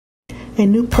A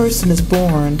new person is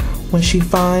born when she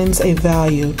finds a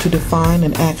value to define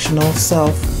an actional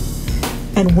self,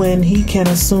 and when he can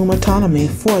assume autonomy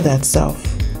for that self.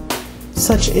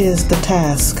 Such is the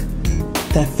task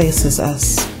that faces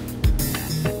us.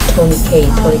 Toni Cade,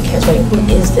 who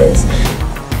is this?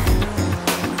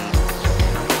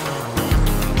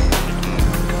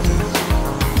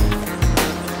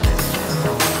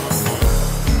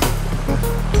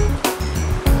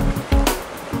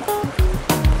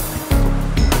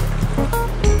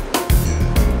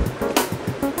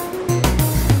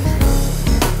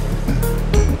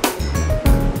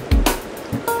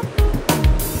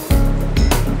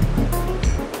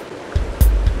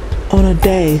 On a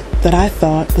day that I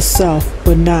thought the self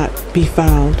would not be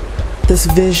found, this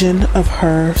vision of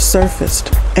her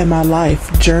surfaced, and my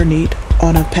life journeyed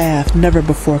on a path never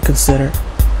before considered.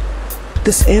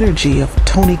 This energy of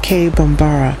Toni Cade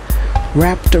Bambara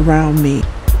wrapped around me.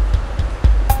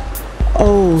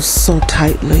 Oh, so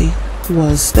tightly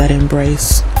was that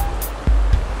embrace.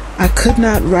 I could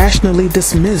not rationally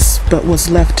dismiss, but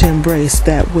was left to embrace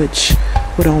that which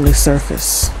would only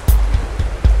surface,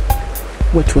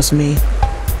 which was me.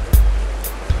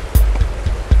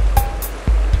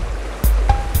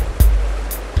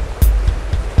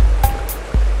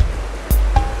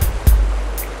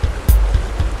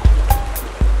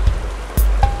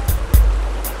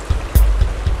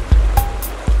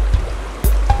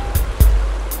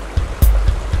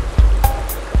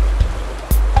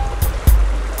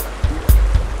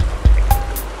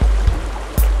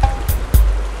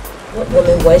 What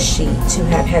woman was she to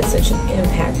have had such an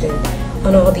impact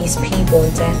on all these people,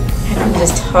 and to have them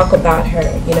just talk about her,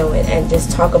 and just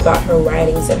talk about her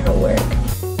writings and her work.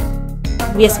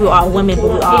 Yes, we're all women, but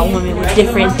we're all women with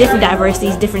different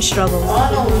diversities, different struggles,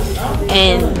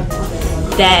 and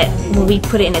that when we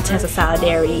put it in a terms of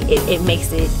solidarity, it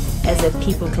makes it as if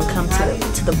people can come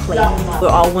to the plate. We're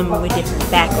all women with different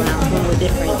backgrounds, women with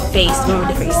different faces, women with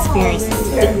different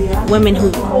experiences, women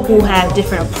who have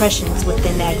different oppressions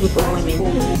within that group of women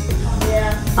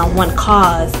on one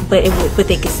cause, but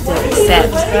they can still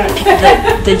accept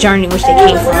the journey which they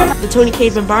came from. The Toni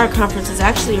Cade Bambara Conference is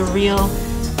actually a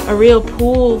real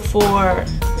pool for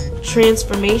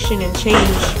transformation and change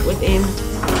within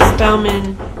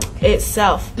Spelman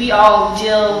itself. We all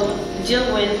deal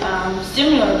with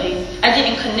similarly. I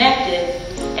didn't connect it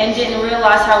and didn't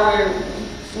realize how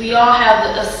we all have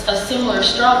a similar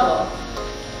struggle,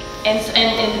 and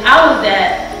out of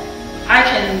that I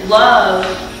can love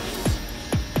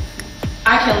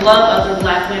other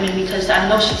black women because I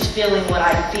know she's feeling what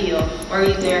I feel, or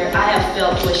either I have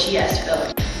felt what she has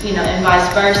felt, and vice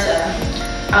versa.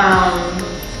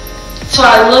 So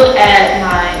I look at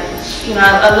I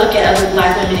look at other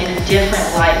black women in a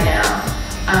different light now.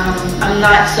 I'm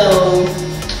not so,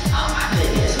 oh my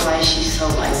goodness, why is she so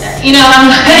like that?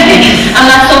 I'm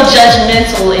not so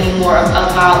judgmental anymore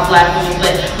about black women,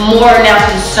 but more now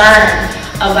concerned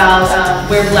about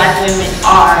where black women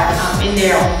are in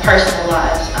their own personal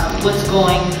lives, what's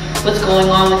going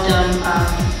on with them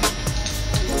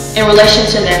in relation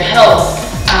to their health,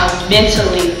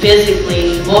 mentally,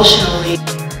 physically, emotionally.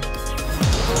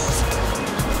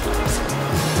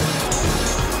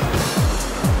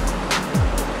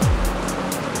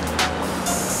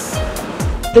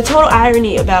 The total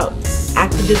irony about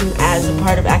activism as a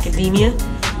part of academia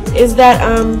is that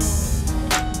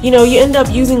you end up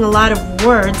using a lot of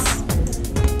words.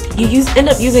 End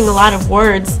up using a lot of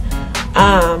words,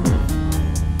 but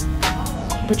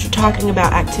you're talking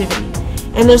about activity.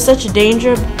 And there's such a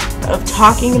danger of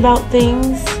talking about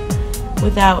things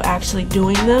without actually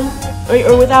doing them,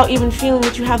 or without even feeling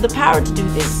that you have the power to do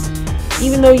things.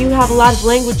 Even though you have a lot of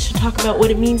language to talk about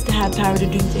what it means to have power to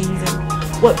do things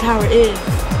and what power is.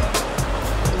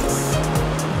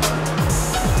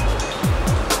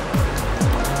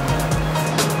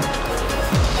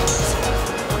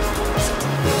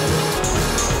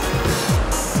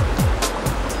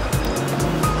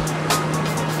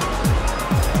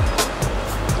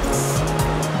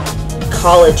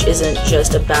 College isn't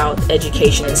just about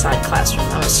education inside the classroom.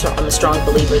 I'm a strong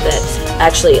believer that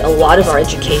actually a lot of our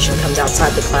education comes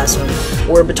outside the classroom.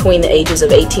 We're between the ages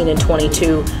of 18 and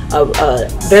 22, a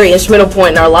very instrumental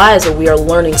point in our lives where we are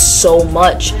learning so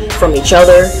much from each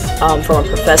other, from our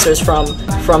professors, from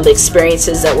the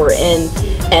experiences that we're in.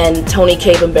 And Toni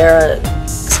Cade Bambara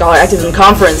Scholar Activism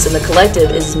Conference and the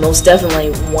Collective is most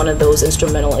definitely one of those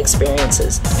instrumental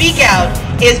experiences. Speak Out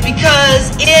is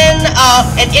because in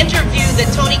an interview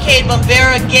that Toni Cade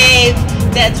Bambara gave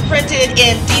that's printed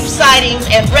in Deep Sightings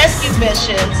and Rescue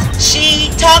Missions,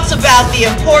 she talks about the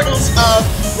importance of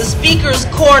the Speaker's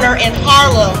Corner in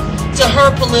Harlem to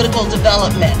her political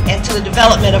development and to the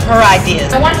development of her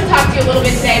ideas. I want to talk to you a little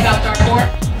bit today about Darfur.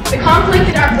 The conflict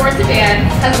in Darfur, Sudan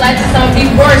has led to some of the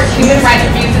worst human rights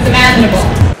abuses imaginable.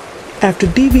 After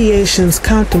deviations,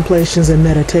 contemplations, and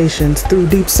meditations through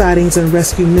deep sightings and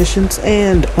rescue missions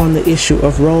and on the issue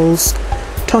of roles,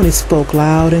 Toni spoke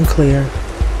loud and clear.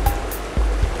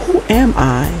 Who am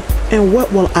I, and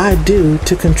what will I do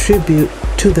to contribute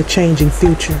to the changing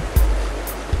future?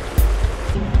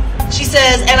 She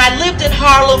says, and I lived in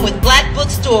Harlem with black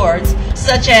bookstores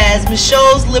such as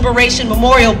Michaud's Liberation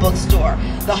Memorial Bookstore,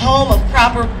 the home of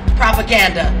proper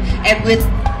propaganda, and with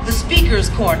the Speaker's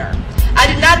Corner. I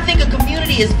do not think a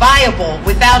community is viable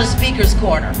without a speaker's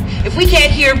corner. If we can't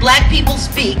hear black people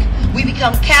speak, we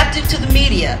become captive to the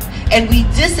media and we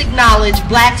disacknowledge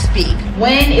black speak.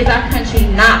 When is our country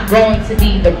not going to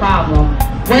be the problem?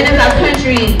 When is our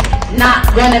country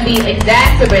not going to be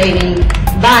exacerbating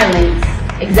violence,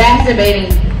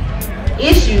 exacerbating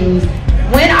issues?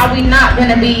 When are we not going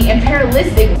to be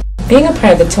imperialistic? Being a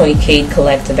part of the Toni Cade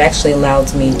Collective actually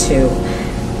allowed me to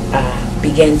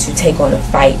begin to take on a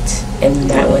fight and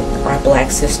unite with our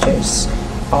black sisters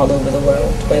all over the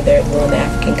world, whether we're on the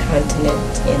African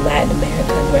continent, in Latin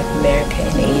America, North America,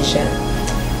 in Asia,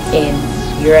 in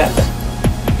Europe,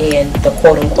 in the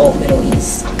quote-unquote Middle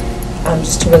East,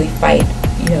 just to really fight,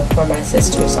 for my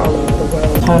sisters all over the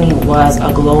world. Toni was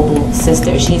a global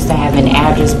sister. She used to have an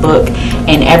address book,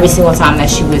 and every single time that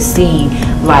she would see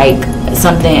like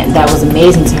something that was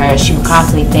amazing to her, she would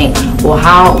constantly think, well,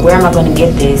 where am I going to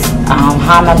get this?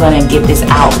 How am I going to get this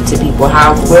out to people?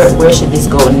 Where should this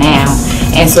go now?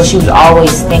 And so she was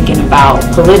always thinking about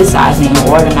politicizing and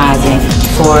organizing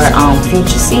for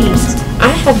future seeds.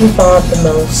 I have evolved the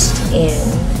most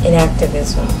in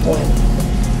activism,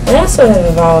 and I also have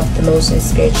evolved the most in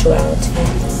spirituality.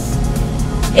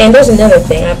 And there's another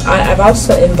thing, I've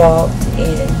also evolved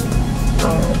in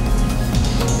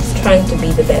trying to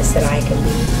be the best that I can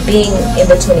be. Being in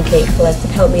the Toni Cade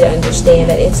Collective helped me to understand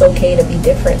that it's okay to be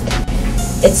different.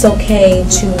 It's okay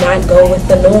to not go with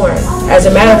the norm. As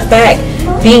a matter of fact,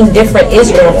 being different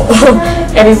is normal.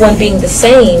 Everyone being the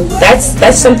same,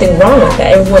 that's something wrong with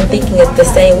that. Everyone thinking it's the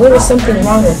same way, there's something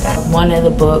wrong with that. One of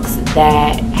the books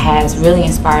that has really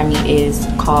inspired me is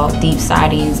called Deep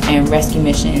Sightings and Rescue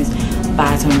Missions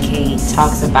by Toni Cade. It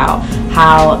talks about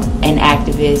how an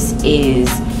activist is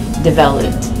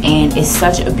developed, and it's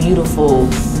such a beautiful,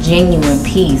 genuine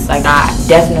piece. Like, I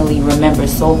definitely remember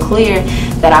so clear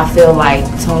that I feel like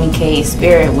Toni Cade's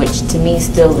spirit, which to me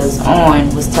still lives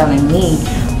on, was telling me,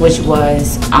 which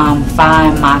was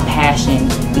find my passion,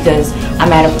 because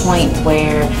I'm at a point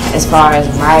where, as far as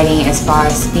writing, as far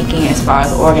as speaking, as far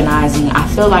as organizing, I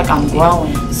feel like I'm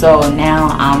growing. So now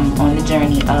I'm on the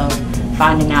journey of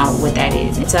finding out what that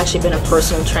is. It's actually been a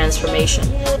personal transformation,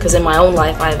 because in my own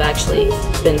life I've actually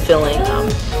been feeling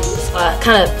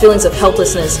kind of feelings of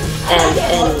helplessness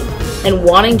and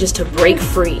wanting just to break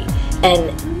free,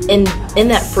 and in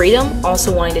that freedom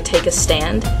also wanting to take a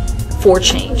stand for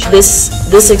change.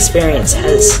 This experience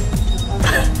has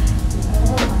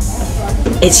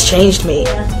it's changed me,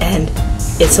 and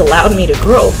it's allowed me to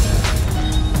grow,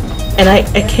 and I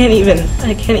can't even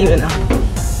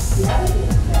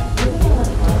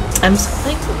I'm so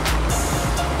thankful.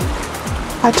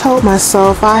 I told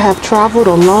myself I have traveled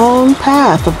a long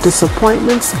path of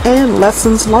disappointments and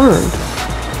lessons learned,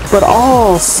 but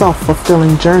all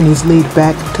self-fulfilling journeys lead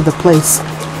back to the place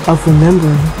of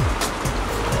remembering.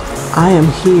 I am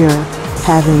here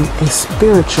having a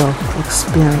spiritual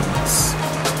experience,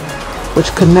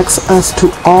 which connects us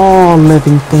to all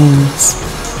living things,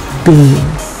 being,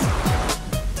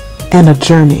 and a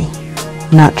journey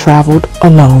not traveled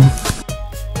alone.